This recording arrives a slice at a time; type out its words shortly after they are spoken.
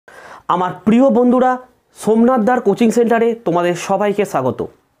আমার প্রিয় বন্ধুরা, সোমনাথদার কোচিং সেন্টারে তোমাদের সবাইকে স্বাগত।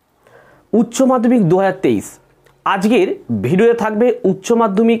 উচ্চ মাধ্যমিক 2023 আজকের ভিডিওতে থাকবে উচ্চ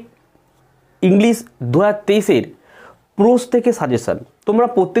মাধ্যমিক ইংলিশ 2023-এর প্রোজ থেকে সাজেশন। তোমরা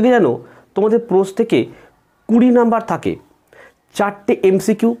প্রত্যেকে জানো তোমাদের প্রোজ থেকে 20 নাম্বার থাকে, 4টে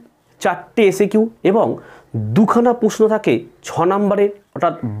এমসিকিউ, 4টে এসএকিউ এবং 2খানা প্রশ্ন থাকে 6 নাম্বারের,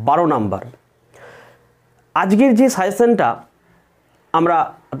 অর্থাৎ 12 নাম্বার। আজকের যে সাজেশনটা আমরা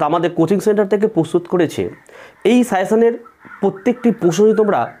আমাদের কোচিং সেন্টার থেকে প্রস্তুত করেছে, এই সাজেশনের প্রত্যেকটি প্রশ্ন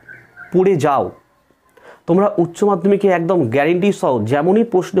তোমরা পড়ে যাও, তোমরা উচ্চ মাধ্যমিকে একদম গ্যারেন্টি সহ যেমনই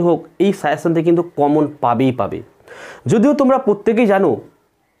প্রশ্ন হোক এই সাজেশন থেকে কিন্তু কমন পাবেই পাবে। যদিও তোমরা প্রত্যেকেই জানো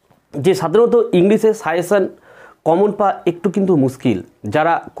যে সাধারণত ইংলিশের সাজেশন কমন পাওয়া একটু কিন্তু মুশকিল।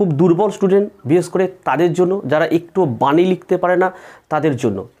 যারা খুব দুর্বল স্টুডেন্ট, বিশেষ করে তাদের জন্য, যারা একটু বাণী লিখতে পারে না তাদের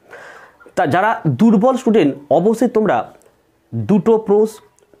জন্য। তা যারা দুর্বল স্টুডেন্ট অবশ্যই তোমরা 2টো প্রোজ,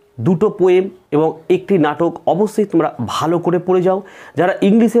 2টো পোয়েম এবং 1টি নাটক অবশ্যই তোমরা ভালো করে পড়ে যাও। যারা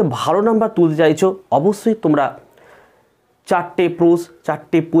ইংলিশে ভালো নাম্বার তুলতে চাইছো অবশ্যই তোমরা 4টে প্রোজ,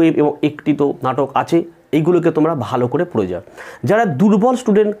 4টে পোয়েম এবং 1টি তো নাটক আছে, এইগুলোকে তোমরা ভালো করে পড়ে যাও। যারা দুর্বল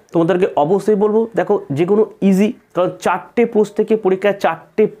স্টুডেন্ট তোমাদেরকে অবশ্যই বলবো, দেখো যে কোনো ইজি, কারণ 4টে প্রোজ থেকে পরীক্ষায়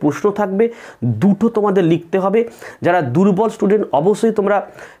 4টে প্রশ্ন থাকবে, 2টো তোমাদের লিখতে হবে। যারা দুর্বল স্টুডেন্ট অবশ্যই তোমরা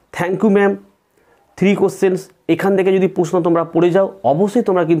থ্যাংক ইউ ম্যাম, 3 কোশ্চেন্স এখান থেকে যদি প্রশ্ন তোমরা পড়ে যাও অবশ্যই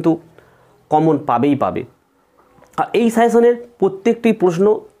তোমরা কিন্তু কমন পাবেই পাবে। আর এই সাজেশনের প্রত্যেকটি প্রশ্ন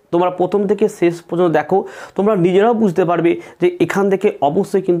তোমরা প্রথম থেকে শেষ পর্যন্ত দেখো, তোমরা নিজেরাও বুঝতে পারবে যে এখান থেকে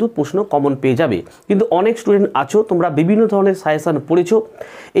অবশ্যই কিন্তু প্রশ্ন কমন পেয়ে যাবে। কিন্তু অনেক স্টুডেন্ট আছো তোমরা বিভিন্ন ধরনের সাজেশন পড়েছো,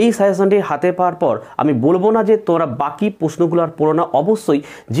 এই সাজেশনটি হাতে পাওয়ার পর আমি বলবো না যে তোমরা বাকি প্রশ্নগুলো আর পড়ো না, অবশ্যই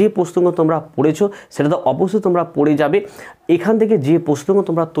যে প্রশ্নগুলো তোমরা পড়েছো সেটা তো অবশ্যই তোমরা পড়ে যাবে। এখান থেকে যে প্রশ্নগুলো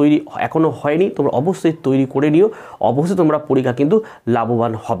তোমরা তৈরি এখনও হয়নি তোমরা অবশ্যই তৈরি করে নিও, অবশ্যই তোমরা পরীক্ষা কিন্তু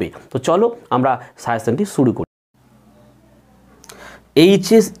লাভবান হবে। তো চলো আমরা সাজেশনটি শুরু করি।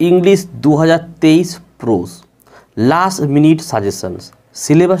 HS English 2023 pros last minute suggestions.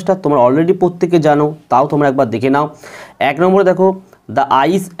 সিলেবাসটা তোমরা অলরেডি প্রত্যেকে জানো, তাও তোমরা একবার দেখে নাও। 1 নম্বরে দেখো দ্য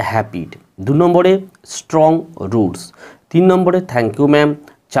আইস হ্যাপিড, 2 নম্বরে স্ট্রং রুটস, 3 নম্বরে থ্যাংক ইউ ম্যাম,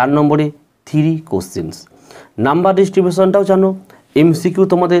 4 নম্বরে 3 কোশ্চেন্স। নাম্বার ডিস্ট্রিবিউশনটাও জানো। এমসিকিউ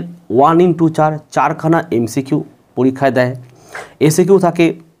তোমাদের 1x4, 4খানা এমসিকিউ পরীক্ষায় দেয়। এসএকিউ থাকে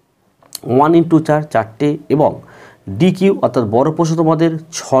 1x4, 4টে এবং ডিকিউ অর্থাৎ বড় প্রশ্ন তোমাদের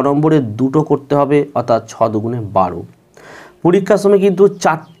 6 নম্বরে 2টো করতে হবে, অর্থাৎ 6 দুগুণে 12। পরীক্ষার সময় কিন্তু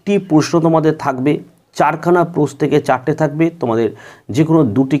 4টি প্রশ্ন তোমাদের থাকবে, 4খানা প্রশ্ন থেকে 4টে থাকবে, তোমাদের যে কোনো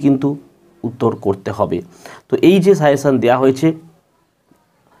 2টি কিন্তু উত্তর করতে হবে। তো এই যে সাজেশন দেওয়া হয়েছে,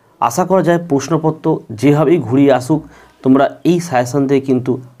 আশা করা যায় প্রশ্নপত্র যেভাবেই ঘুরিয়ে আসুক তোমরা এই সাজেশন থেকে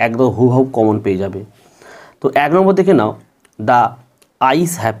কিন্তু একদম হুবহু কমন পেয়ে যাবে। তো 1 নম্বর দেখে নাও দ্য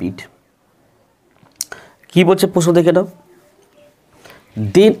আইস হ্যাপিড। কি বলছে প্রশ্ন দেখে নাও।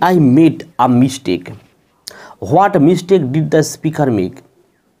 Then I made a mistake, what mistake did the speaker make,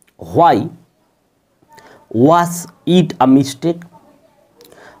 why was it a mistake,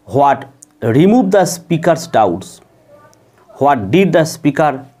 what remove the speakers doubts, what did the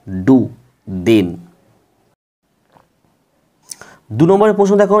speaker do then. 2 নম্বরের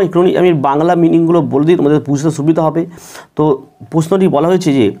প্রশ্ন দেখো, একটু আমি বাংলা মিনিংগুলো বলে দিই, তোমাদের বুঝতে সুবিধা হবে। তো প্রশ্নটি বলা হয়েছে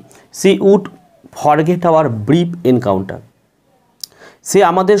যে she would forget our brief encounter, সে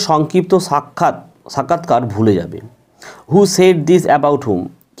আমাদের সংক্ষিপ্ত সাক্ষাৎকার ভুলে যাবে। হু সেড দিস অ্যাবাউট হুম,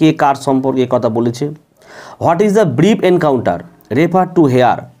 কে কার সম্পর্কে কথা বলেছে। What is the brief encounter, refer to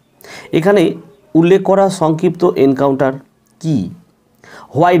hair, এখানে উল্লেখ করা সংক্ষিপ্ত এনকাউন্টার কি।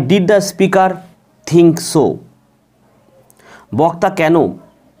 Why did the speaker think so, বক্তা কেন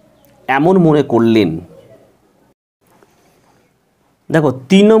এমন মনে করলেন। দেখো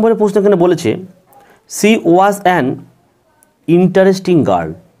 3 নম্বরের প্রশ্ন এখানে বলেছে C was an interesting girl,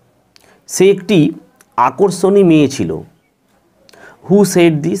 সে একটি আকর্ষণী মেয়ে ছিল। Who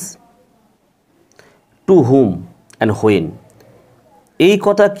said this, two hmm and when, এই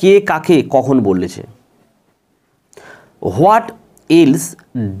কথা কে কাকে কখন বলেছে। What else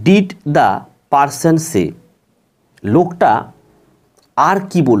did the person সে, লোকটা আর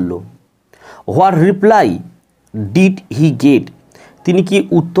কি বলল। What reply did he get, তিনি কি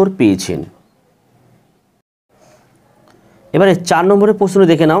উত্তর পেয়েছেন। এবারে 4 নম্বরের প্রশ্ন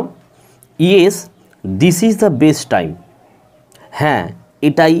দেখে নাও। Yes this is the best time, হ্যাঁ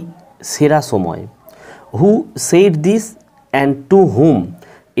এটাই সেরা সময়। Who said this and two হুম,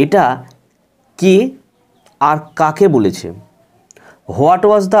 এটা কে আর কাকে বলেছে। What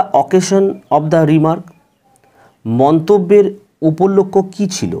was the occasion of the remark, মন্তব্যের উপলক্ষ কী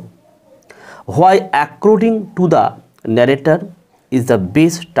ছিল। Why according to the narrator is the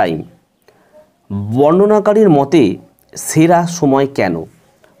best time, বর্ণনাকারীর মতে সেরা সময় কেন?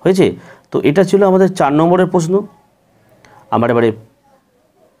 হয়েছে। তো এটা ছিল আমাদের 4 নম্বরের প্রশ্ন। আমরা এবারে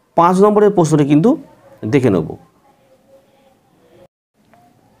 5 নম্বরের প্রশ্নটি কিন্তু দেখে নেব।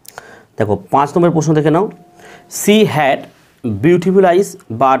 দেখো 5 নম্বরের প্রশ্ন দেখে নাও। She had beautiful eyes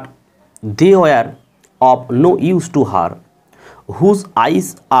but they were of no use to her whose ice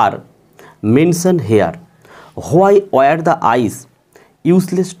R mention hair why were the ice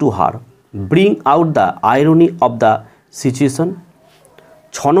useless to her bring out the irony of the situation.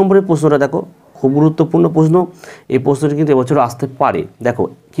 6 নম্বরের প্রশ্নটা দেখো, খুব গুরুত্বপূর্ণ প্রশ্ন। এই প্রশ্নটি কিন্তু এবছর আসতে পারে। দেখো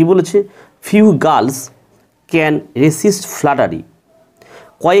কি বলেছে, few girls can racist flattery,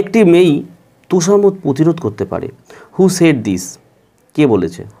 কয়েকটি মেয়েই তোষামোদ প্রতিরোধ করতে পারে। হু সেড দিস, কে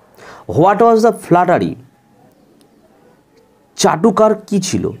বলেছে? হোয়াট ওয়াজ দ্য ফ্ল্যাটারি, চাটুকার কি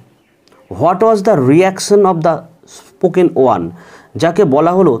ছিল? What was the reaction of the spoken one, যাকে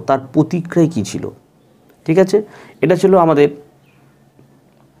বলা হলো তার প্রতিক্রিয়া কী ছিল? ঠিক আছে, এটা ছিল আমাদের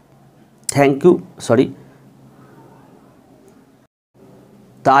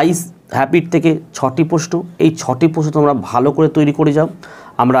দ্য আইস হ্যাবিট থেকে 6টি প্রশ্ন। এই 6টি প্রশ্ন তোমরা ভালো করে তৈরি করে যাও।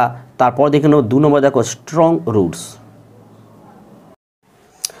 আমরা তারপর দেখে নেব 2 নম্বর। দেখো স্ট্রং রুটস।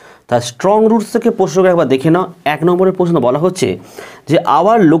 তা স্ট্রং রুটস থেকে প্রশ্নকে একবার দেখে নাও। 1 নম্বরের প্রশ্ন বলা হচ্ছে যে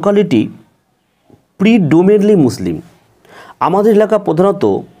আওয়ার লোকালিটি প্রিডোমিনেন্টলি মুসলিম, আমাদের এলাকা প্রধানত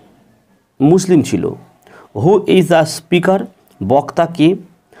মুসলিম ছিল। হু ইজ দ্য স্পিকার, বক্তা কে?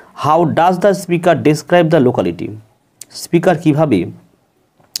 How does the speaker describe the locality, speaker কীভাবে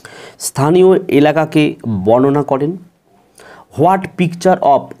স্থানীয় এলাকাকে বর্ণনা করেন? What picture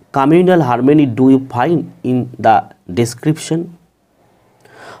of communal harmony do you find in the description,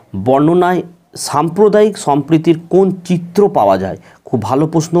 বর্ণনায় সাম্প্রদায়িক সম্প্রীতির কোন চিত্র পাওয়া যায়? খুব ভালো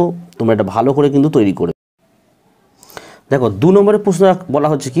প্রশ্ন, তোমরা এটা ভালো করে কিন্তু তৈরি করে। দেখো 2 নম্বরের প্রশ্ন বলা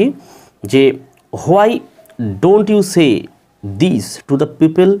হচ্ছে কি যে why don't you say this to the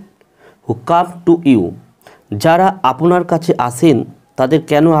people who come to you, যারা আপনার কাছে আসেন তাদের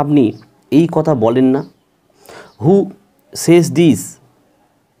কেন আপনি এই কথা বলেন না? হু সেজ দিস,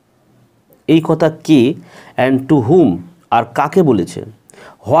 এই কথা কে? অ্যান্ড টু হুম, আর কাকে বলেছে?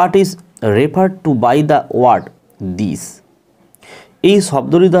 What is referred to by the word this, এই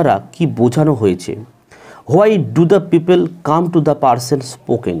শব্দটি দ্বারা কি বোঝানো হয়েছে? Why do the people come to the person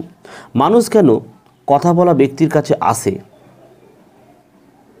spoken, মানুষ কেন কথা বলা ব্যক্তির কাছে আসে?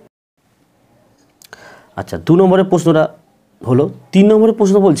 আচ্ছা 2 নম্বরের প্রশ্নটা হলো। 3 নম্বরের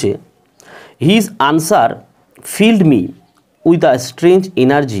প্রশ্ন বলছে his answer filled me with a strange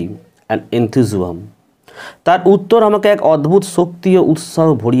energy and enthusiasm, তার উত্তর আমাকে এক অদ্ভুত শক্তি ও উৎসাহ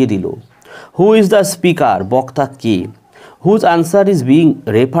ভরিয়ে দিল। হু ইজ দ্য স্পিকার, বক্তা কে? Whose answer is being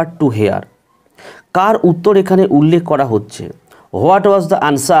referred to hair, কার উত্তর এখানে উল্লেখ করা হচ্ছে? হোয়াট ওয়াজ দ্য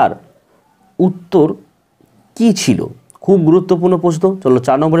আনসার, উত্তর কি ছিল? খুব গুরুত্বপূর্ণ প্রশ্ন। চলো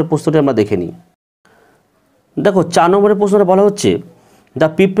 4 নম্বরের প্রশ্নটি আমরা দেখে নিই। দেখো 4 নম্বরের প্রশ্নটা বলা হচ্ছে the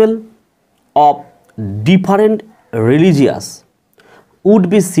people of different religious would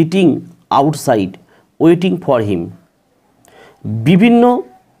be sitting outside waiting for him, বিভিন্ন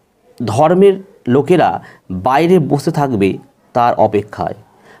ধর্মের লোকেরা বাইরে বসে থাকবে তার অপেক্ষায়।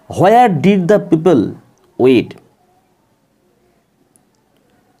 Where did the people wait,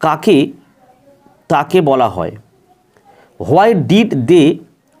 কাকে তাকে বলা হয়? হোয়াই ডিড দে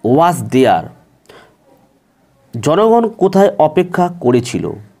ওয়াজ দেয়ার, জনগণ কোথায় অপেক্ষা করেছিল?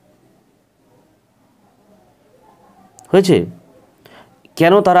 হয়েছে,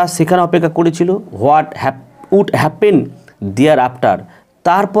 কেন তারা সেখানে অপেক্ষা করেছিল? What would happen there after,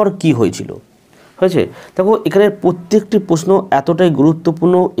 তারপর কি হয়েছিল? হয়েছে। দেখো এখানে প্রত্যেকটি প্রশ্ন এতটাই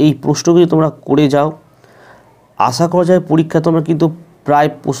গুরুত্বপূর্ণ, এই প্রশ্নগুলি তোমরা করে যাও। আশা করা যায় পরীক্ষা তোমরা কিন্তু প্রায়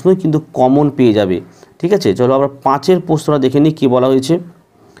প্রশ্নই কিন্তু কমন পেয়ে যাবে। ঠিক আছে, চলো আমরা 5 প্রশ্নটা দেখে নিই কী বলা হয়েছে।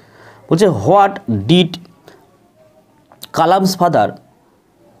 বলছে what did Kalam's father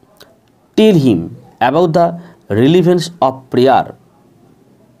tell him about the relevance of prayer,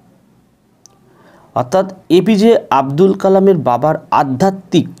 অর্থাৎ এপিজে আব্দুল কালামের বাবার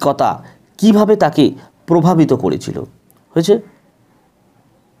আধ্যাত্মিকতা কিভাবে তাকে প্রভাবিত করেছিল। হয়েছে।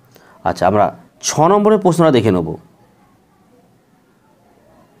 আচ্ছা আমরা 6 নম্বরের প্রশ্নটা দেখে নেব।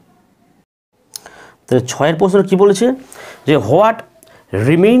 তো 6 প্রশ্ন কি বলেছে যে what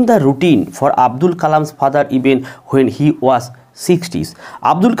remain the routine for Abdul Kalam's father even when he was 60s,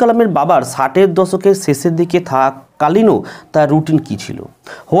 Abdul কালামের বাবার 60-এর দশকের শেষের দিকে থাকাকালীনও তার রুটিন কী ছিল?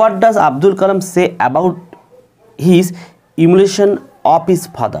 What does Abdul Kalam say about his emulation of his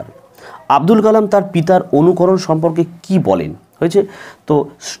father, Abdul Kalam তার পিতার অনুকরণ সম্পর্কে কি বলেন? হয়েছে। তো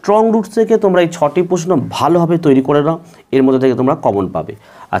স্ট্রং রুটস থেকে তোমরা এই 6টি প্রশ্ন ভালোভাবে তৈরি করে নাও, এর মধ্যে থেকে তোমরা কমন পাবে।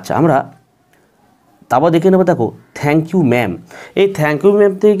 আচ্ছা আমরা তারপর দেখে নেবো, দেখো থ্যাংক ইউ ম্যাম। এই থ্যাংক ইউ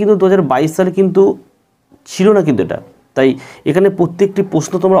ম্যাম থেকে কিন্তু 2022 সালে কিন্তু ছিল না কিন্তু এটা, তাই এখানে প্রত্যেকটি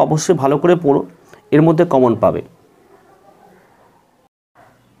প্রশ্ন তোমরা অবশ্যই ভালো করে পড়ো, এর মধ্যে কমন পাবে।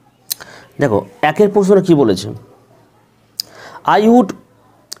 দেখো একের প্রশ্নটা কি বলেছে, I would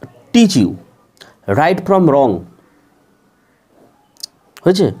teach you right from wrong,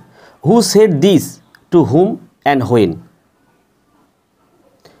 হয়েছে, who said this two hmm and when,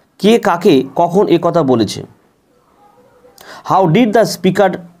 কে কাকে কখন এ কথা বলেছে, how did the speaker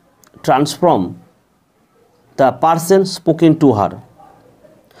transform the person spoken to her,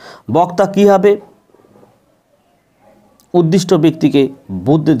 বক্তা কীভাবে উদ্দিষ্ট ব্যক্তিকে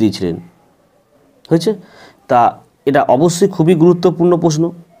বুদ্ধি দিয়েছিলেন, হয়েছে। তা এটা অবশ্যই খুবই গুরুত্বপূর্ণ প্রশ্ন,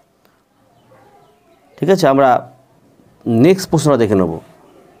 ঠিক আছে। আমরা নেক্সট প্রশ্নটা দেখে নেব।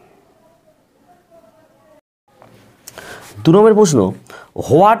 2 নম্বরের প্রশ্ন,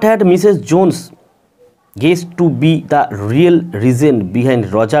 what had Mrs Jones guess two B the real reason behind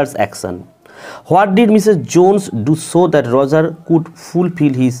Rogers action, what did Mrs Jones do so that Roger could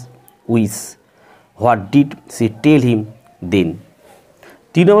fulfil his wish, what did C টেল হিম দেন।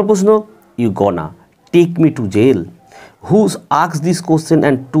 3 নম্বর প্রশ্ন, you গনা take me to jail, whose আক্স this question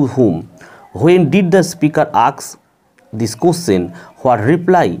and two hmm, when did the speaker আক্স this question, what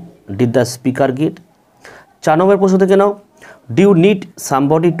reply did the speaker gate. 4 নম্বর প্রশ্ন থেকে নাও, do you need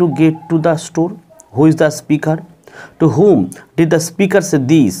somebody to get to the store, who is the speaker, two whom did the speaker say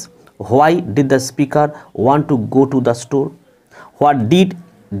this, why did the speaker want to go to the store, what did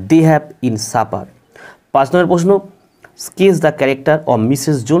they have in supper. 5 নম্বর প্রশ্ন, sketch the character of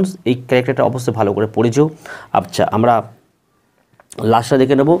Mrs Jones, এই ক্যারেক্টারটা অবশ্যই ভালো করে পড়ে যাও। আচ্ছা আমরা লাস্টটা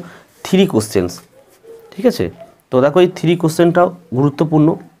দেখে নেব 3 কোশ্চেন্স, ঠিক আছে। তো দেখো এই 3 কোশ্চেনটাও গুরুত্বপূর্ণ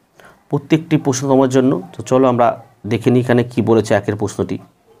প্রত্যেকটি প্রশ্ন তোমার জন্য। তো চলো আমরা দেখে নিই এখানে কী বলেছে একের প্রশ্নটি।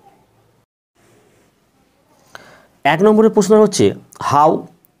 1 নম্বরের প্রশ্ন হচ্ছে, how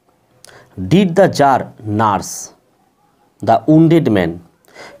did the jar nurse the wounded man,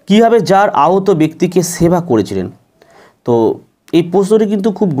 কীভাবে জার আহত ব্যক্তিকে সেবা করেছিলেন। তো এই প্রশ্নটি কিন্তু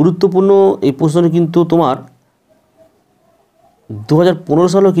খুব গুরুত্বপূর্ণ, এই প্রশ্নটি কিন্তু তোমার 2015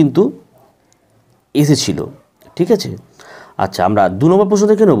 সালেও কিন্তু এসেছিল, ঠিক আছে। আচ্ছা আমরা 2 নম্বর প্রশ্ন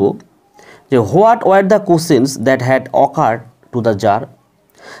দেখে নেব যে, what were the questions that had occurred to the jar,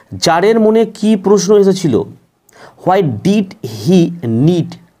 জারের মনে কি প্রশ্ন এসেছিল, why did he need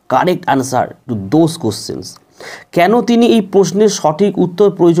correct answer to those questions, কেন তিনি এই প্রশ্নের সঠিক উত্তর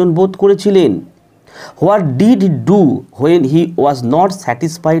প্রয়োজন বোধ করেছিলেন, what did he do when he was not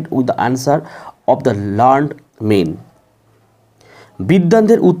satisfied with the answer of the learned main,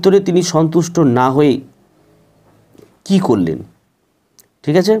 বিদ্বানদের উত্তরে তিনি সন্তুষ্ট না হয়ে কি করলেন,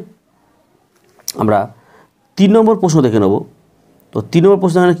 ঠিক আছে। আমরা 3 নম্বর প্রশ্ন দেখে নেব। তো 3 নম্বর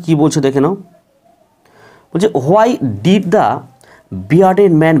প্রশ্ন এখানে কী বলছে দেখে নাও, বলছে, why did the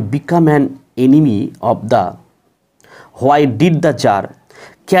bearded man become an enemy of the, why did the jar,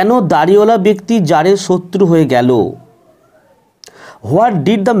 কেন দাড়িওয়ালা ব্যক্তি জারের শত্রু হয়ে গেল, what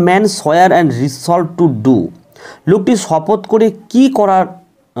did the man swear and resolve to do, লোকটি শপথ করে কি করার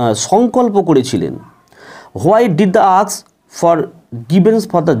সংকল্প করেছিলেন, why did the আক্স for গিভেন্স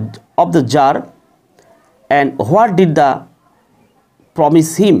for the of the jar and what did the promise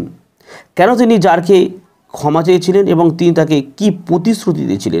হিম, কেন তিনি জারকে ক্ষমা চেয়েছিলেন এবং তিনি তাকে কি প্রতিশ্রুতি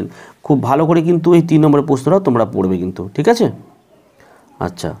দিয়েছিলেন। খুব ভালো করে কিন্তু এই 3 নম্বরের প্রশ্নটা তোমরা পড়বে কিন্তু, ঠিক আছে।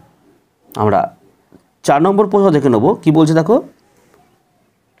 আচ্ছা আমরা 4 নম্বর প্রশ্ন দেখে নেব, কি বলছে দেখো,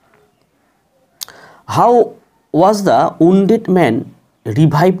 how was the wounded man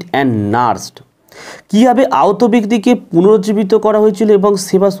revived and নার্সড, কীভাবে আহত ব্যক্তিকে পুনরুজ্জীবিত করা হয়েছিল এবং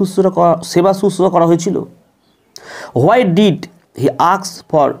সেবা শুশ্রূষা করা হয়েছিল, why did he ask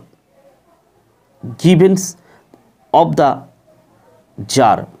for গিভেন্স of the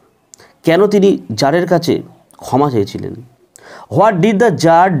jar, কেন তিনি জারের কাছে ক্ষমা চেয়েছিলেন, what did the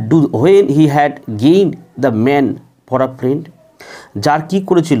jar do when he had gain the man for a friend, jar কী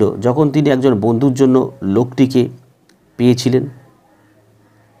করেছিল যখন তিনি একজন বন্ধুর জন্য লোকটিকে পেয়েছিলেন,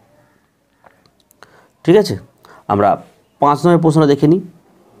 ঠিক আছে। আমরা 5 নম্বর প্রশ্ন দেখে নিই।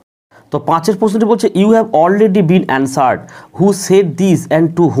 তো 5 প্রশ্নটি বলছে, you have already been answered, who said this and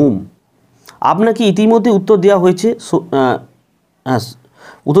two হুম, আপনাকে ইতিমধ্যে উত্তর দেওয়া হয়েছে,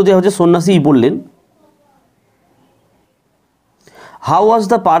 সন্ন্যাসী বললেন। How was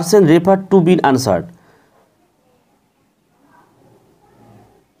the person refer to bin answered,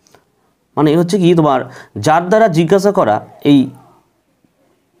 মানে হচ্ছে কি তোমার যার দ্বারা জিজ্ঞাসা করা এই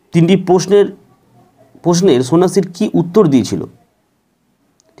 3টি প্রশ্নের সন্ন্যাসীর কি উত্তর দিয়েছিল,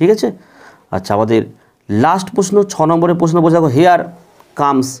 ঠিক আছে। আচ্ছা আমাদের লাস্ট প্রশ্ন 6 নম্বরের প্রশ্ন বলছে, দেখো hair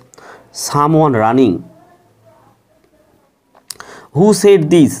comes someone running, who said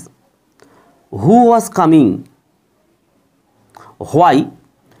this, who was coming, why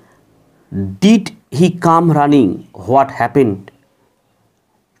did he come running, what happened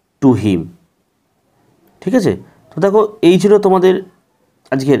to him. ঠিক আছে, তো দেখো এই ছিল তোমাদের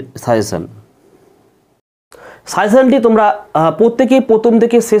আজকের সাজেশনটি তোমরা প্রত্যেকেই প্রথম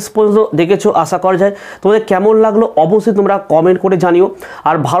থেকে শেষ পর্যন্ত দেখেছো আশা করা যায়। তোমাদের কেমন লাগলো অবশ্যই তোমরা কমেন্ট করে জানিও।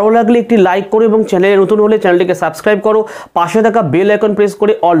 আর ভালো লাগলে একটি লাইক করো এবং চ্যানেলে নতুন হলে চ্যানেলটিকে সাবস্ক্রাইব করো, পাশে থাকা বেল আইকন প্রেস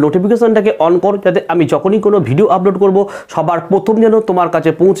করে অল নোটিফিকেশনটাকে অন করো, যাতে আমি যখনই কোনো ভিডিও আপলোড করব সবার প্রথম যেন তোমার কাছে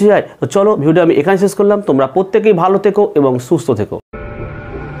পৌঁছে যায়। তো চলো ভিডিওটা আমি এখানে শেষ করলাম। তোমরা প্রত্যেকেই ভালো থেকো এবং সুস্থ থেকো।